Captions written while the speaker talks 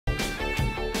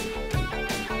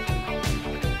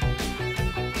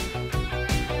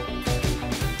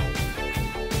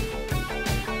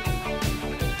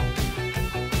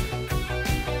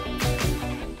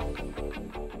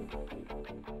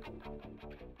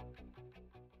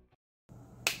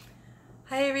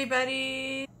Hi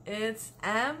everybody, it's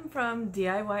Em from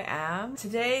D.I.Y.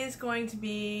 Today is going to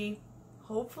be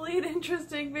hopefully an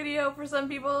interesting video for some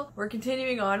people. We're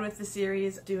continuing on with the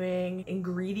series doing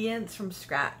ingredients from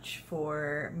scratch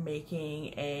for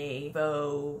making a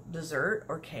faux dessert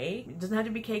or cake. It doesn't have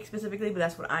to be cake specifically, but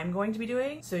that's what I'm going to be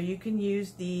doing. So you can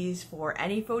use these for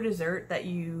any faux dessert that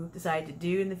you decide to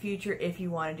do in the future if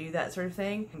you want to do that sort of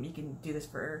thing. You can do this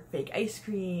for fake ice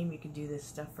cream, you can do this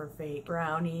stuff for fake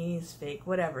brownies, fake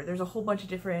whatever. There's a whole bunch of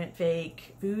different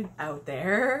fake food out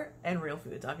there, and real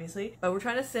foods obviously, but we're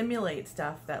trying to simulate stuff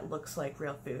that looks like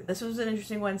real food. This was an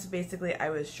interesting one. So basically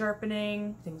I was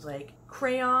sharpening things like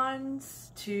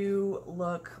crayons to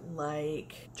look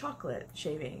like chocolate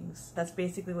shavings. That's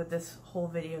basically what this whole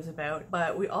video is about.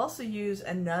 But we also use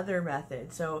another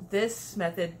method. So this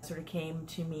method sort of came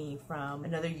to me from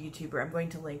another YouTuber. I'm going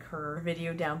to link her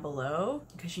video down below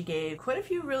because she gave quite a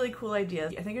few really cool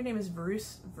ideas. I think her name is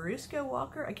Verusca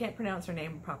Walker. I can't pronounce her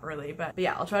name properly, but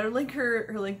yeah, I'll try to link her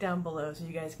link down below so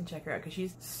you guys can check her out because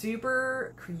she's super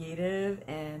creative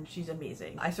and she's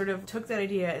amazing. I sort of took that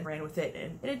idea and ran with it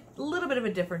in a little bit of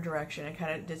a different direction. I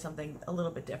kind of did something a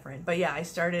little bit different. But yeah, I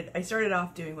started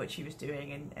off doing what she was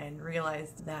doing and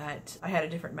realized that I had a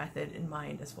different method in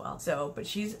mind as well. So, but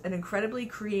she's an incredibly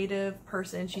creative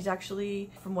person. She's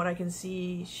actually, from what I can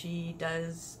see, she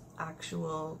does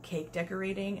actual cake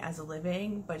decorating as a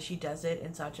living, but she does it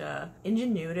in such a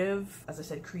ingenuitive, as I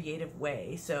said, creative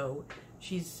way. So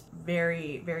she's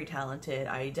very, very talented.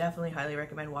 I definitely highly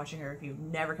recommend watching her if you've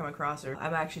never come across her.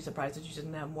 I'm actually surprised that she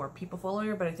doesn't have more people following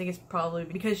her, but I think it's probably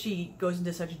because she goes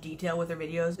into such detail with her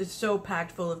videos. It's so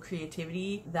packed full of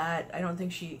creativity that I don't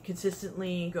think she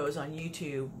consistently goes on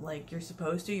YouTube like you're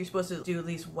supposed to. You're supposed to do at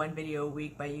least one video a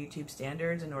week by YouTube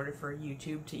standards in order for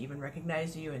YouTube to even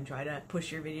recognize you and try to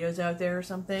push your videos out there or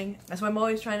something. That's why I'm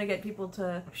always trying to get people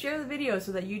to share the video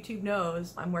so that YouTube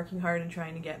knows I'm working hard and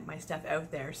trying to get my stuff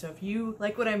out there. So if you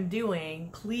like what I'm doing,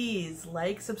 please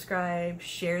like, subscribe,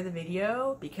 share the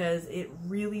video because it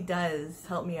really does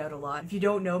help me out a lot. If you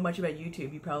don't know much about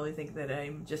YouTube, you probably think that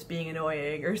I'm just being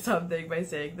annoying or something by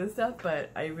saying this stuff, but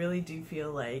I really do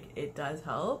feel like it does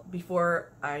help.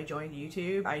 Before I joined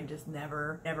YouTube, I just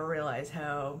never realized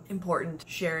how important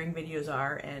sharing videos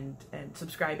are and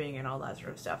subscribing and all that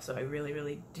sort of stuff. So I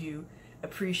really do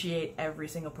appreciate every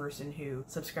single person who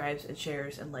subscribes and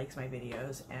shares and likes my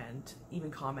videos and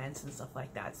even comments and stuff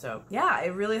like that. So yeah,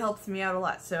 it really helps me out a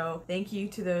lot. So thank you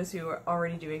to those who are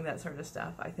already doing that sort of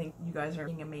stuff. I think you guys are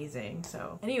being amazing.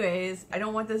 So anyways, I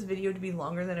don't want this video to be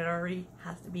longer than it already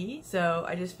has to be. So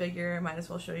I just figure I might as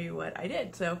well show you what I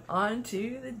did. So on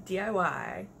to the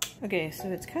DIY. Okay, so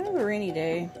it's kind of a rainy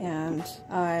day and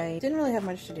I didn't really have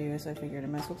much to do, so I figured I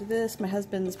might as well do this. My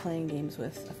husband's playing games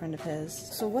with a friend of his.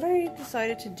 So what I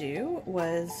decided to do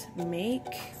was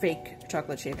make fake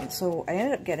chocolate shavings. So I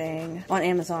ended up getting on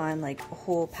Amazon like a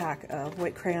whole pack of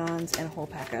white crayons and a whole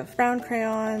pack of brown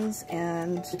crayons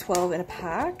and 12 in a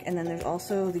pack. And then there's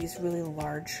also these really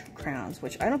large crayons,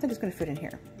 which I don't think is going to fit in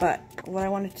here. But what I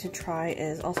wanted to try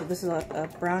is also, this is a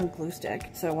brown glue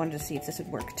stick. So I wanted to see if this would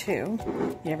work too.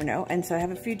 You never know. And so I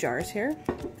have a few jars here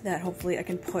that hopefully I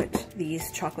can put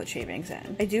these chocolate shavings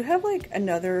in. I do have like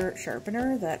another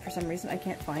sharpener that for some reason I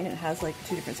can't find. It has like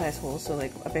two different size holes, so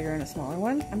like a bigger and a smaller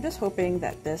one. I'm just hoping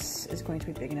that this is going to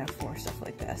be big enough for stuff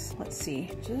like this. Let's see.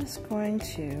 Just going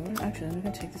to, actually I'm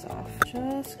gonna take this off.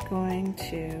 Just going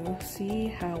to see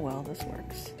how well this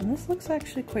works. And this looks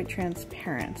actually quite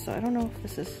transparent, so I don't know if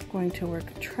this is going to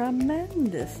work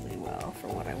tremendously well for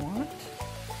what I want.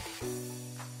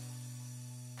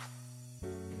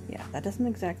 Yeah, that doesn't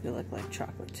exactly look like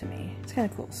chocolate to me. It's kind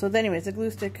of cool. So anyways, the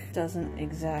glue stick doesn't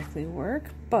exactly work,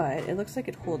 but it looks like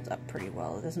it holds up pretty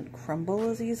well. It doesn't crumble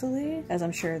as easily as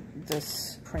I'm sure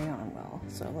this crayon will.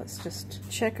 So let's just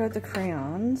check out the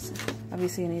crayons.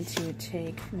 Obviously I need to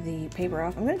take the paper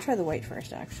off. I'm gonna try the white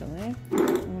first actually. I'm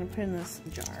gonna put in this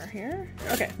jar here.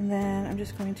 Okay, and then I'm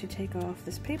just going to take off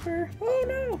this paper. Oh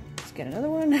no! Let's get another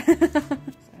one.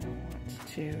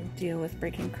 To deal with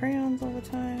breaking crayons all the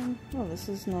time. Oh, this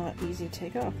is not easy to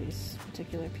take off, these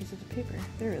particular pieces of paper.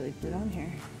 They're really glued on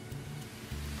here.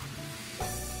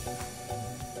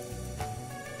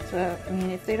 So, I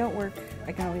mean, if they don't work,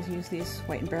 I can always use these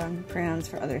white and brown crayons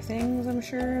for other things, I'm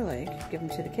sure, like give them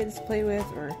to the kids to play with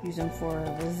or use them for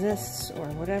resists or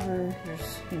whatever.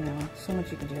 There's, you know, so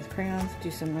much you can do with crayons.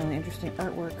 Do some really interesting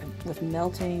artwork with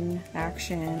melting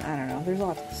action. I don't know, there's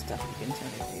lots of stuff you can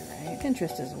sort of do, right?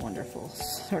 Pinterest is a wonderful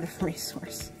sort of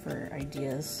resource for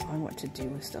ideas on what to do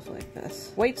with stuff like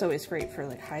this. White's always great for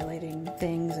like highlighting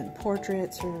things and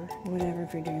portraits or whatever,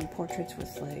 if you're doing portraits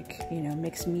with like, you know,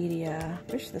 mixed media.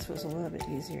 I wish this was a little bit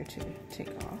easier to take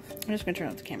off. I'm just gonna turn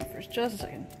off the camera first, just a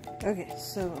second. Okay,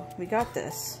 so we got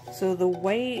this. So the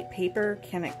white paper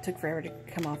took forever to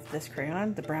come off this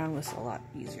crayon. The brown was a lot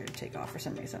easier to take off for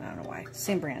some reason. I don't know why.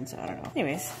 Same brand, so I don't know.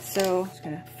 Anyways, so I'm just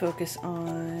gonna focus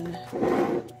on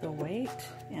the white,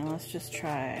 and let's just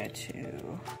try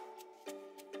to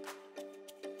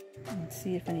and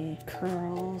see if any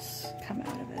curls come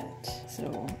out of it.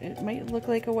 So it might look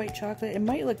like a white chocolate. It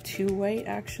might look too white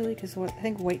actually, because I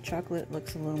think white chocolate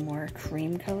looks a little more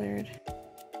cream colored.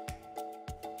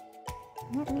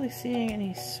 I'm not really seeing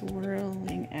any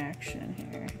swirling action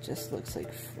here. It just looks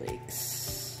like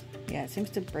flakes. Yeah, it seems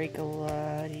to break a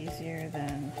lot easier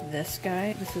than this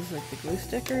guy. This is like the glue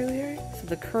stick earlier. So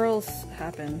the curls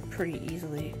happen pretty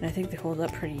easily. And I think they hold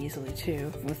up pretty easily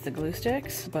too with the glue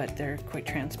sticks, but they're quite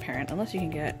transparent. Unless you can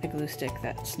get a glue stick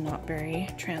that's not very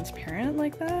transparent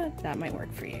like that, that might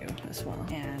work for you as well.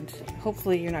 And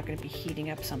hopefully you're not going to be heating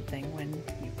up something when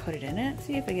you put it in it.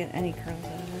 See if I get any curls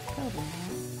out of this. Probably not.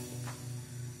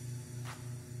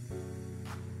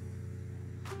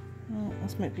 Well,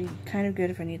 this might be kind of good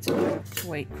if I need some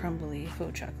white crumbly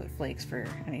faux chocolate flakes for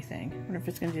anything. I wonder if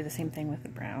it's going to do the same thing with the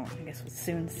brown. I guess we'll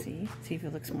soon see. See if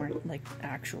it looks more like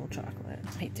actual chocolate. I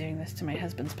hate doing this to my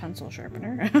husband's pencil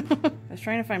sharpener. I was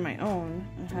trying to find my own.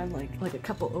 I had like a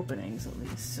couple openings at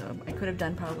least, so I could have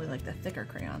done probably like the thicker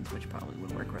crayons, which probably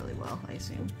would work really well, I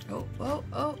assume. Oh.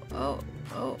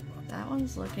 That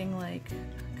one's looking like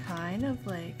kind of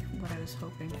like what I was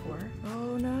hoping for.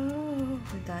 Oh no!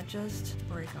 Did that just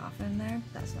break off in there?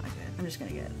 That's not good. I'm just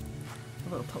gonna get a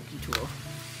little pokey tool.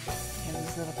 Yeah,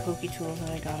 these little pokey tools that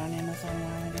I got on Amazon a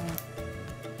while ago.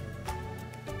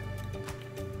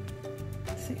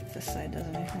 Let's see if this side does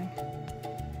anything.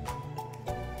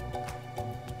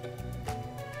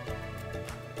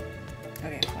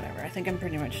 Okay, whatever. I think I'm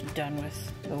pretty much done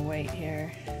with the white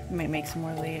here. I might make some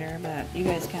more later, but you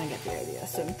guys kind of get the idea.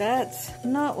 So that's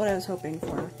not what I was hoping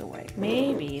for with the white.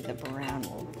 Maybe the brown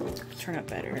will turn out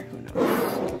better. Who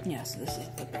knows? Yeah, so this is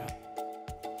the brown.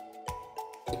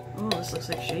 Oh, this looks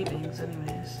like shavings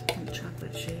anyways.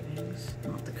 Chocolate shavings.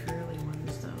 Not the curly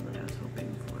ones though that I was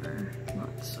hoping for.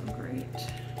 Not so great.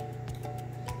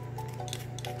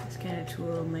 This kind of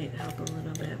tool might help a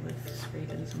little bit with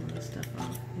scraping some of the stuff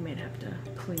off. I might have to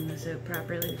clean this out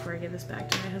properly before I give this back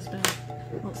to my husband.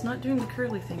 Well, it's not doing the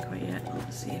curly thing quite yet.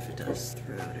 Let's see if it does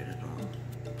throughout it at all.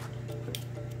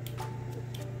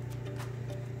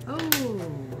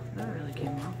 Oh, that really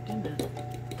came off, didn't it?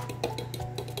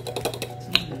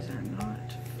 Some of these are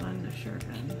not fun to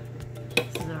sharpen.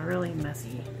 This is a really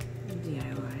messy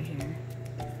DIY here.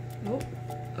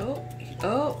 Oh!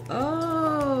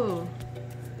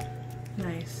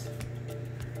 Nice.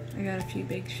 I got a few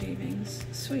big shavings.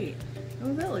 Sweet.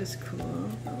 Oh, that looks cool.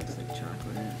 That looks like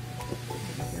chocolate. There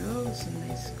we go. Some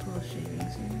nice cool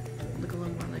shavings here. Look a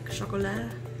little more like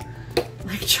chocolat.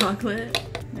 Like chocolate.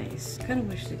 Nice. Kind of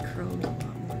wish they curled a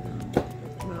lot more though.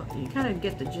 Well, you kind of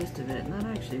get the gist of it, and that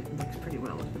actually looks pretty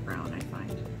well with the brown, I find.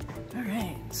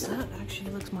 Alright, so that actually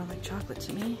looks more like chocolate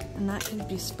to me. And that can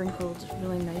be sprinkled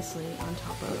really nicely on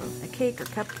top of a cake or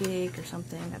cupcake or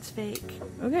something that's fake.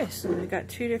 Okay, so we've got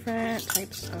two different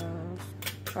types of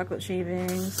chocolate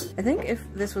shavings. I think if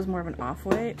this was more of an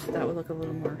off-white, that would look a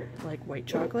little more like white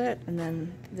chocolate. And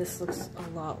then this looks a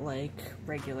lot like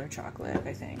regular chocolate,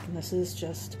 I think. And this is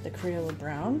just the Crayola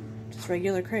brown, just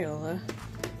regular Crayola.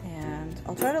 And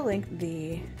I'll try to link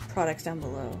the products down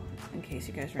below in case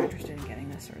you guys are interested in getting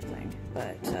this sort of thing.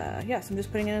 But yeah, so I'm just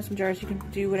putting it in some jars. You can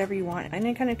do whatever you want.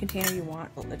 Any kind of container you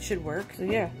want. Well, it should work. So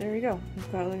yeah, there we go.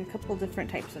 We've got like a couple different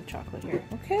types of chocolate here.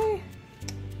 Okay.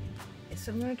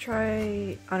 So I'm going to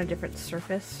try on a different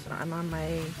surface. I'm on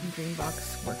my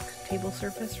Dreambox work table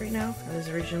surface right now. I was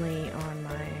originally on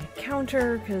my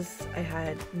counter because I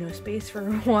had no space for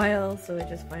a while, so I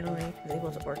just finally was able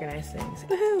to organize things.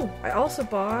 Woohoo! I also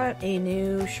bought a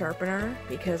new sharpener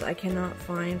because I cannot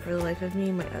find for the life of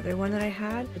me my other one that I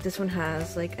had. But this one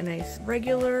has like a nice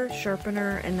regular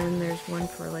sharpener, and then there's one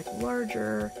for like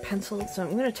larger pencils. So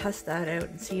I'm going to test that out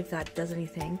and see if that does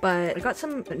anything. But I got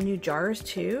some new jars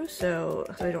too, so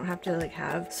I don't have to like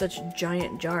have such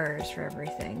giant jars for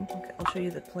everything. Okay, I'll show you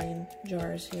the plain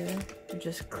jars here. They're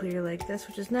just clear like this,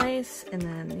 which is nice. And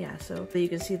then yeah, so you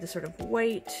can see the sort of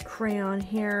white crayon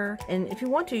here. And if you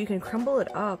want to, you can crumble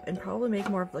it up and probably make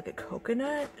more of like a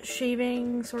coconut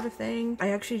shaving sort of thing. I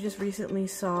actually just recently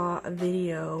saw a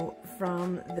video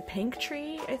from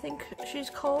ThePinkTree, I think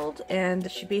she's called,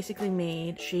 and she basically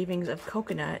made shavings of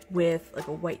coconut with like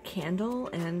a white candle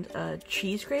and a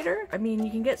cheese grater. I mean, you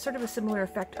can get sort of a similar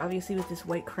effect obviously with this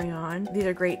white crayon. These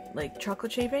are great like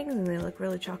chocolate shavings and they look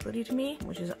really chocolatey to me,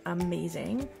 which is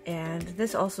amazing. And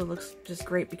this also looks just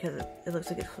great because it looks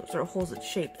like it sort of holds its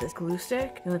shape, this glue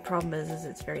stick. And the problem is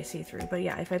it's very see-through. But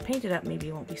yeah, if I paint it up, maybe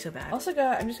it won't be so bad. Also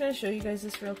I'm just gonna show you guys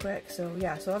this real quick. So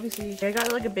yeah, so obviously I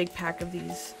got like a big pack of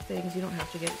these things. You don't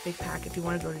have to get a big pack if you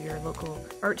want to go to your local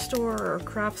art store or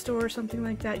craft store or something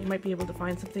like that. You might be able to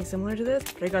find something similar to this.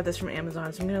 But I got this from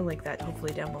Amazon, so I'm gonna link that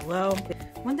hopefully down below.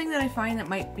 One thing that I find that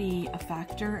might be a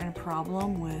factor and a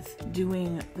problem with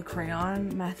doing the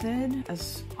crayon method,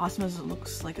 as awesome as it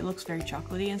looks very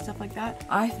chocolatey and stuff like that,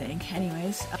 I think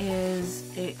anyways,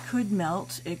 is it could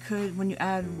melt. It could, when you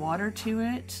add water to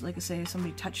it, like say if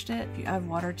somebody touched it, if you add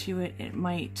water to it, it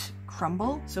might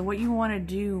crumble. So what you want to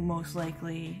do most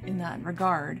likely in that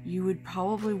regard, you would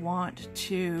probably want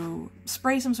to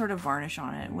spray some sort of varnish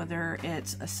on it, whether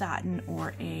it's a satin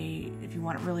or if you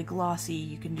want it really glossy,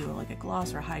 you can do like a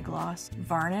gloss or a high gloss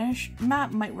varnish.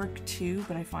 Matte might work too,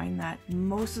 but I find that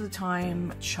most of the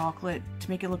time chocolate, to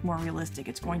make it look more realistic,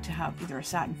 it's going to have either a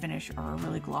satin finish or a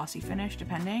really glossy finish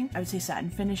depending. I would say satin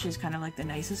finish is kind of like the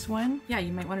nicest one. Yeah,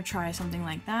 you might want to try something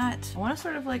like that. I want to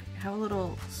sort of like have a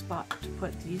little spot to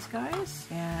put these guys.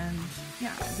 And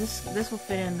yeah, this will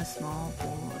fit in the small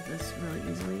hole of this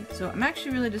really easily. So I'm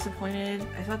actually really disappointed.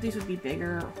 I thought these would be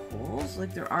bigger holes.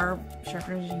 Like there are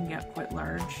sharpeners you can get quite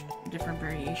large, different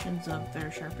variations of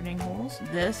their sharpening holes.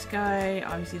 This guy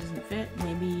obviously doesn't fit.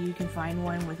 Maybe you can find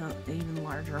one with an even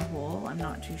larger hole. I'm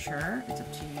not too sure. It's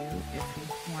up to you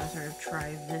if you want to sort of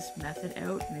try this method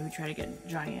out. Maybe try to get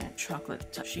giant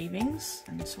chocolate shavings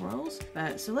and swirls.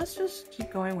 But so let's just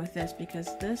keep going with this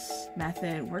because this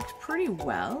method works pretty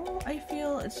well. I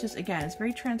feel it's just, again, it's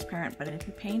very transparent, but if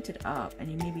you paint it up and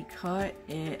you maybe cut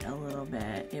it a little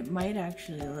bit, it might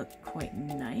actually look quite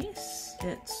nice.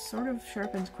 It sort of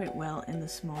sharpens quite well in the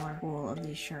smaller hole of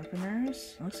these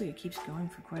sharpeners. It looks like it keeps going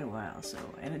for quite a while, so,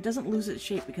 and it doesn't lose its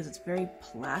shape because it's very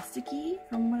plasticky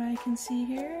from what I can see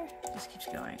here. It just keeps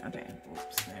going. Okay,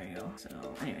 oops, there you go. So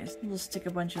anyways, we'll stick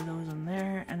a bunch of those in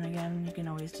there, and again, you can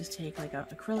always just take like a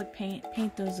acrylic paint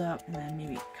those up, and then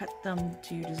maybe cut them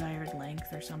to your desired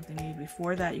length or something. Maybe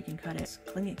before that you can cut it. It's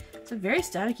clingy. It's a very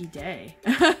staticky day.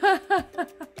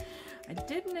 I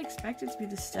didn't expect it to be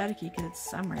this staticky because it's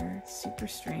summer. It's super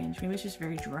strange. Maybe it's just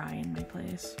very dry in my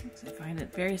place. I find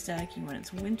it very staticky when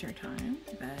it's winter time.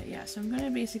 But yeah, so I'm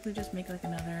gonna basically just make like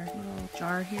another little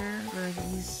jar here for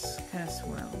these kind of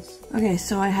swirls. Okay,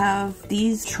 so I have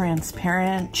these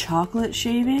transparent chocolate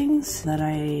shavings that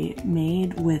I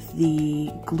made with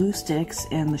the glue sticks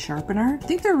and the sharpener. I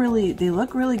think they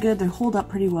look really good. They hold up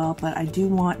pretty well, but I do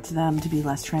want them to be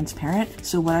less transparent.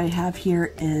 So what I have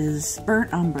here is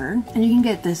burnt umber. And you can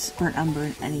get this burnt umber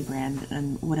in any brand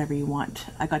and whatever you want.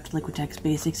 I got Liquitex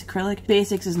Basics acrylic.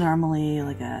 Basics is normally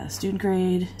like a student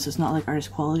grade, so it's not like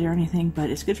artist quality or anything, but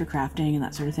it's good for crafting and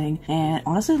that sort of thing. And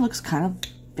honestly, it looks kind of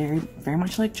very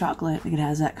much like chocolate. Like it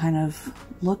has that kind of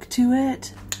look to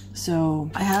it. So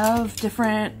I have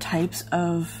different types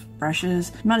of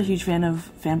brushes. I'm not a huge fan of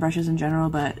fan brushes in general,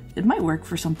 but it might work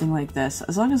for something like this.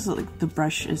 As long as like the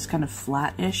brush is kind of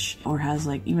flat-ish or has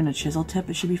like even a chisel tip,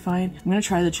 it should be fine. I'm gonna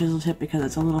try the chisel tip because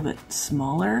it's a little bit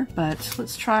smaller, but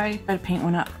let's try to paint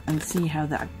one up and see how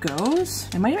that goes.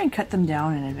 I might even cut them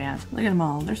down in advance. Look at them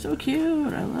all. They're so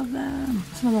cute. I love them.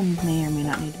 Some of them may or may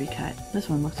not need to be cut. This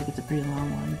one looks like it's a pretty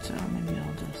long one, so maybe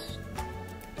I'll just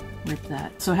rip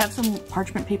that. So I have some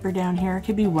parchment paper down here. It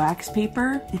could be wax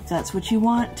paper if that's what you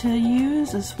want to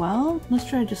use as well. Let's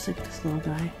try just like this little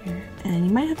guy here. And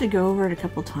you might have to go over it a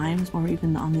couple times or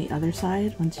even on the other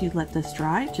side once you let this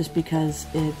dry, just because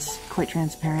it's quite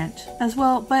transparent as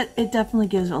well, but it definitely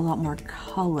gives a lot more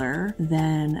color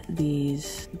than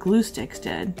these glue sticks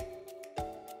did.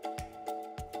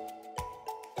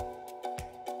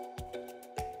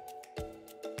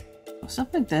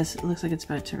 Stuff like this, it looks like it's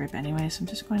about to rip anyway, so I'm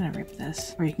just going to rip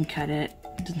this. Or you can cut it.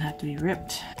 It doesn't have to be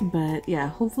ripped. But yeah,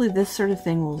 hopefully this sort of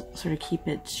thing will sort of keep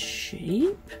its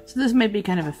shape. So this might be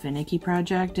kind of a finicky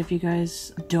project if you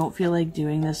guys don't feel like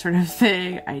doing this sort of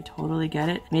thing. I totally get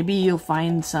it. Maybe you'll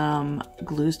find some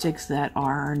glue sticks that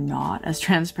are not as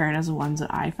transparent as the ones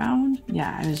that I found.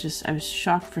 Yeah, I was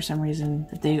shocked for some reason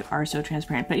that they are so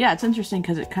transparent. But yeah, it's interesting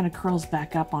because it kind of curls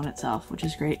back up on itself, which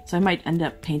is great. So I might end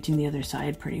up painting the other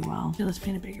side pretty well. Okay, let's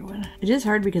paint a bigger one. It is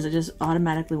hard because it just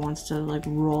automatically wants to like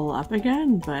roll up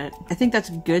again, but I think that's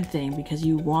a good thing because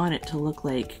you want it to look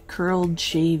like curled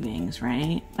shavings,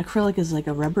 right? Acrylic is like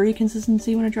a rubbery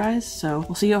consistency when it dries, so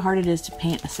we'll see how hard it is to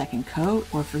paint a second coat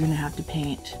or if we're gonna have to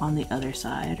paint on the other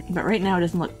side. But right now it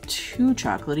doesn't look too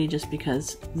chocolatey just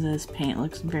because this paint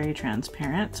looks very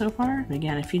transparent so far. But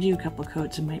again, if you do a couple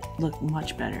coats, it might look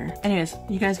much better. Anyways,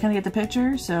 you guys kind of get the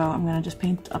picture, so I'm gonna just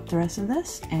paint up the rest of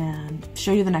this and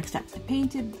show you the next step. I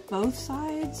painted both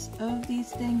sides of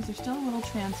these things. They're still a little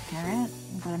transparent,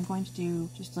 but I'm going to do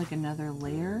just like another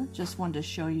layer. Just wanted to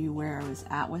show you where I was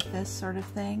at with this sort of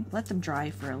thing. Let them dry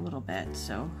for a little bit.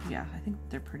 So yeah, I think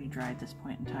they're pretty dry at this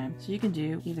point in time. So you can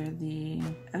do either the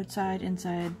outside,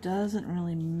 inside, doesn't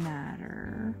really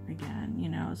matter. Again, you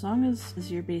know, as long as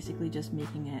you're basically just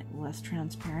making it less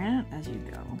transparent as you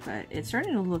go. But it's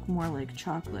starting to look more like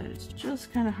chocolate. It's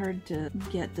just kind of hard to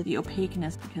get the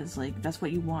opaqueness because like that's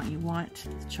what you want. You want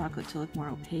the chocolate to look more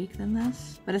opaque than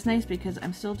this. But it's nice because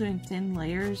I'm still doing thin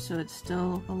layers, so it's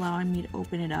still allowing me to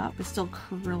open it up. It's still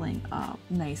curling up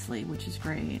nicely, which is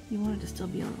great. You want it to still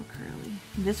be a little curly.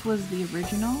 This was the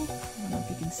original. I don't know if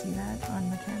you can see that on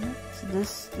the camera. So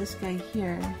this guy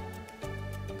here,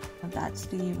 that's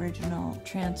the original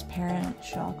transparent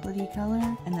chocolatey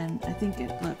color, and then I think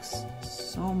it looks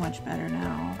so much better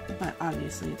now, but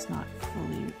obviously it's not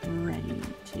fully ready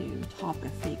to top a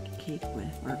fake cake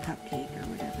with, or a cupcake, or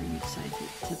whatever you decide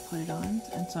to put it on.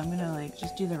 And so I'm gonna like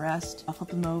just do the rest. I'll flip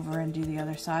them over and do the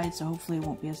other side, so hopefully it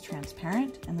won't be as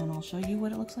transparent, and then I'll show you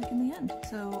what it looks like in the end.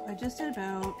 So I just did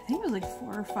about, I think it was like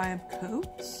 4 or 5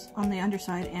 coats on the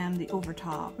underside and the over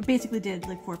top. I basically did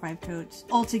like 4 or 5 coats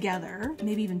all together,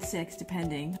 maybe even 6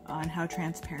 depending on how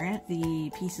transparent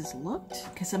the pieces looked,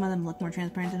 because some of them look more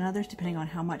transparent than others depending on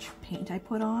how much paint I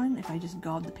put on. If I just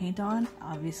gobbed the paint on,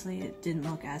 obviously it didn't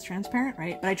look as transparent,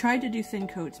 right? But I tried to do thin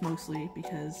coats mostly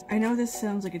because I know this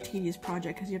sounds like a tedious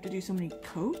project because you have to do so many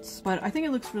coats, but I think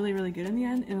it looks really, really good in the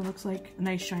end, and it looks like a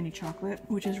nice shiny chocolate,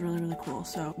 which is really, really cool.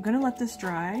 So I'm gonna let this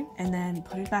dry and then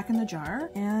put it back in the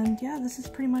jar, and yeah, this is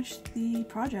pretty much the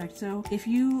project. So if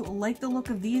you like the look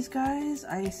of these guys,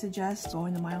 I suggest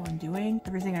going the mile and doing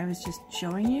everything I was just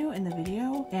showing you in the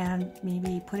video, and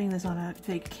maybe putting this on a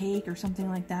fake cake or something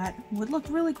like that would look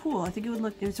really cool. I think it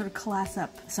would sort of class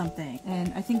up something,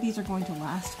 and I think these are going to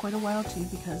last quite a while too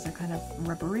because they're kind of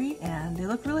rubbery and they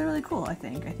look really, really cool. I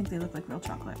think they look like real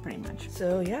chocolate pretty much.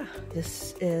 So yeah,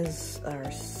 this is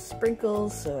our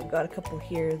sprinkles. So I've got a couple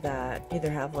here that either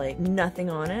have like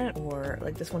nothing on it, or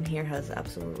like this one here has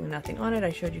absolutely nothing on it.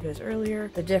 I showed you guys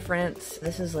earlier the difference.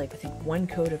 This is like I think 1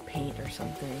 coat of paint or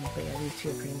something, but yeah, these two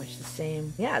are pretty much the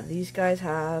same. Yeah, these guys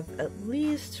have at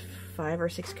least 5 or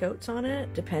 6 coats on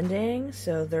it, depending,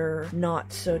 so they're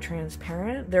not so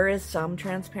transparent. There is some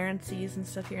transparencies and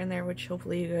stuff here and there, which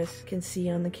hopefully you guys can see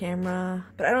on the camera,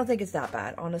 but I don't think it's that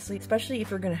bad, honestly. Especially if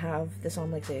you're gonna have this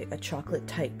on like say a chocolate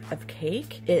type of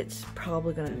cake, it's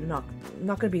probably gonna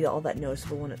not gonna be all that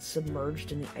noticeable when it's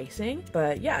submerged in the icing.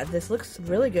 But yeah, this looks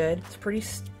really good. It's pretty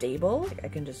stable. I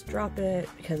can just drop it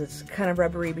because it's kind of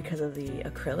rubbery because of the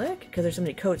acrylic. Because there's so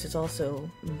many coats, it's also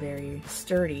very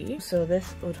sturdy. So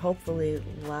this would hopefully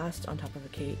last on top of a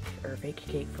cake or a fake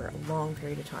cake for a long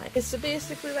period of time. So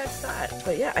basically that's that.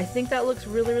 But yeah, I think that looks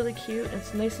really, really cute.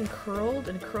 It's nice and curled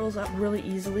and curls up really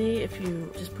easily if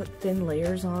you just put thin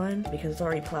layers on because it's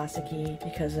already plasticky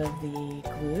because of the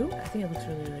glue. I think it looks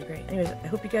really, really great. Anyways, I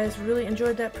hope you guys really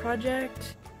enjoyed that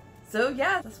project. So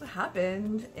yeah, that's what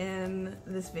happened in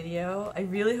this video. I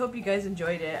really hope you guys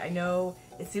enjoyed it. I know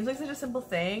it seems like such a simple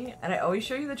thing, and I always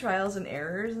show you the trials and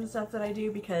errors and stuff that I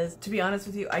do because, to be honest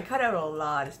with you, I cut out a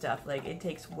lot of stuff. Like, it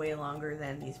takes way longer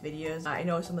than these videos. I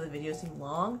know some of the videos seem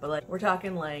long, but like, we're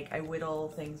talking like I whittle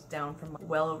things down from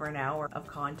well over an hour of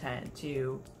content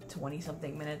to 20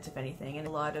 something minutes if anything, and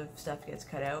a lot of stuff gets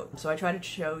cut out. So I try to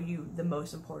show you the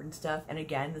most important stuff, and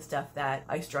again the stuff that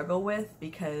I struggle with,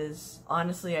 because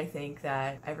honestly I think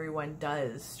that everyone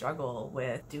does struggle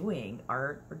with doing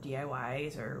art or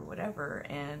DIYs or whatever,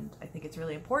 and I think it's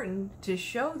really important to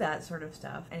show that sort of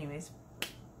stuff. Anyways,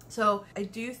 so I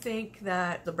do think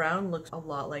that the brown looks a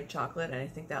lot like chocolate, and I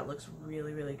think that looks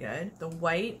really, really good. The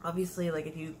white, obviously, like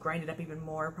if you grind it up even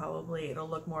more, probably it'll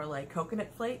look more like coconut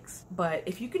flakes. But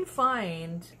if you can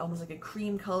find almost like a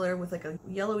cream color with like a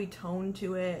yellowy tone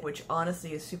to it, which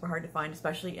honestly is super hard to find,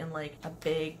 especially in like a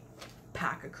big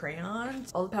pack of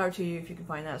crayons, all the power to you if you can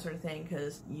find that sort of thing,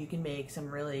 because you can make some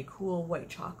really cool white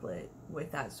chocolate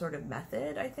with that sort of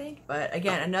method, I think. But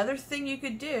again, another thing you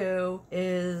could do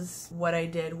is what I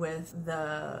did with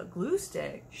the glue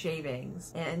stick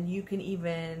shavings, and you can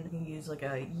use like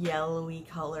a yellowy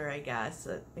color, I guess.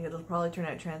 It'll probably turn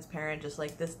out transparent just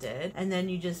like this did, and then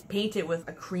you just paint it with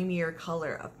a creamier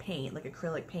color of paint, like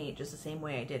acrylic paint, just the same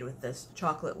way I did with this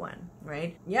chocolate one,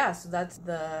 right? Yeah, so that's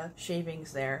the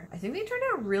shavings there. I think they turned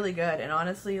out really good, and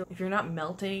honestly, if you're not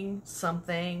melting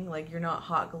something, like you're not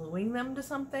hot gluing them to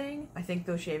something, I think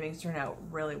those shavings turn out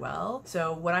really well.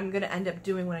 So what I'm gonna end up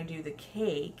doing when I do the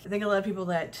cake, I think a lot of people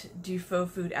that do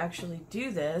faux food actually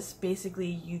do this. Basically,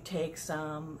 you take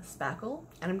some spackle,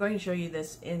 and I'm going to show you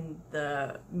this in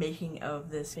the making of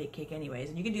this fake cake anyways,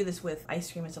 and you can do this with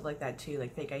ice cream and stuff like that too,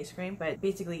 like fake ice cream, but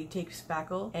basically you take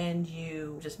spackle and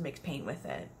you just mix paint with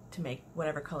it to make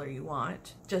whatever color you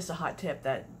want. Just a hot tip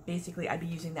that basically I'd be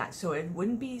using that so it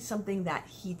wouldn't be something that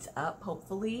heats up,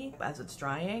 hopefully, as it's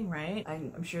drying, right?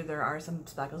 I'm sure there are some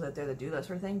spackles out there that do that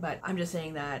sort of thing, but I'm just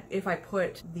saying that if I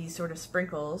put these sort of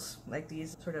sprinkles, like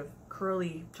these sort of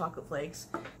curly chocolate flakes,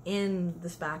 in the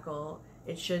spackle,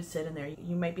 it should sit in there.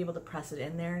 You might be able to press it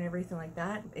in there and everything like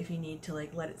that if you need to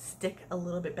like let it stick a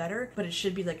little bit better, but it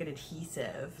should be like an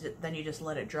adhesive. Then you just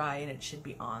let it dry and it should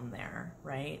be on there,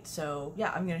 right? So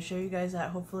yeah, I'm gonna show you guys that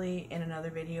hopefully in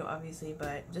another video, obviously,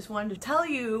 but just wanted to tell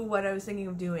you what I was thinking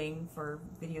of doing for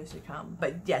videos to come.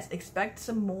 But yes, expect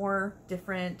some more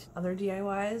different other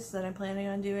DIYs that I'm planning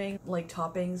on doing, like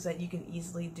toppings that you can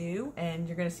easily do, and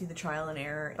you're gonna see the trial and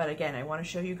error. But again, I want to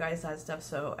show you guys that stuff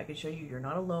so I can show you you're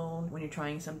not alone when you're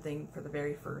trying something for the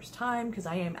very first time, because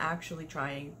I am actually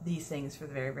trying these things for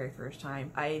the very, very first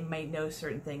time. I might know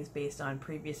certain things based on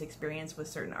previous experience with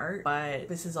certain art, but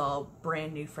this is all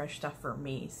brand new, fresh stuff for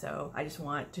me. So I just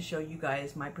want to show you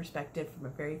guys my perspective from a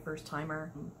very first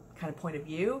timer kind of point of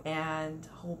view, and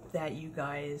hope that you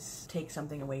guys take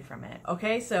something away from it.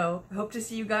 Okay, so I hope to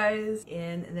see you guys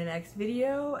in the next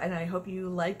video, and I hope you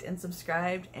liked and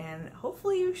subscribed, and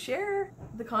hopefully you share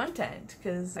the content,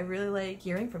 because I really like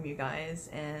hearing from you guys,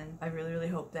 and I really, really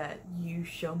hope that you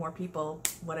show more people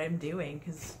what I'm doing,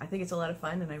 because I think it's a lot of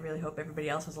fun, and I really hope everybody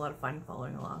else has a lot of fun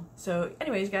following along. So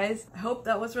anyways, guys, I hope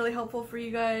that was really helpful for you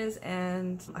guys,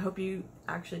 and I hope you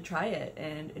actually try it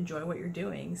and enjoy what you're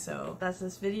doing. So that's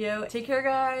this video. Take care,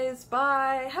 guys.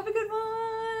 Bye. Have a good one.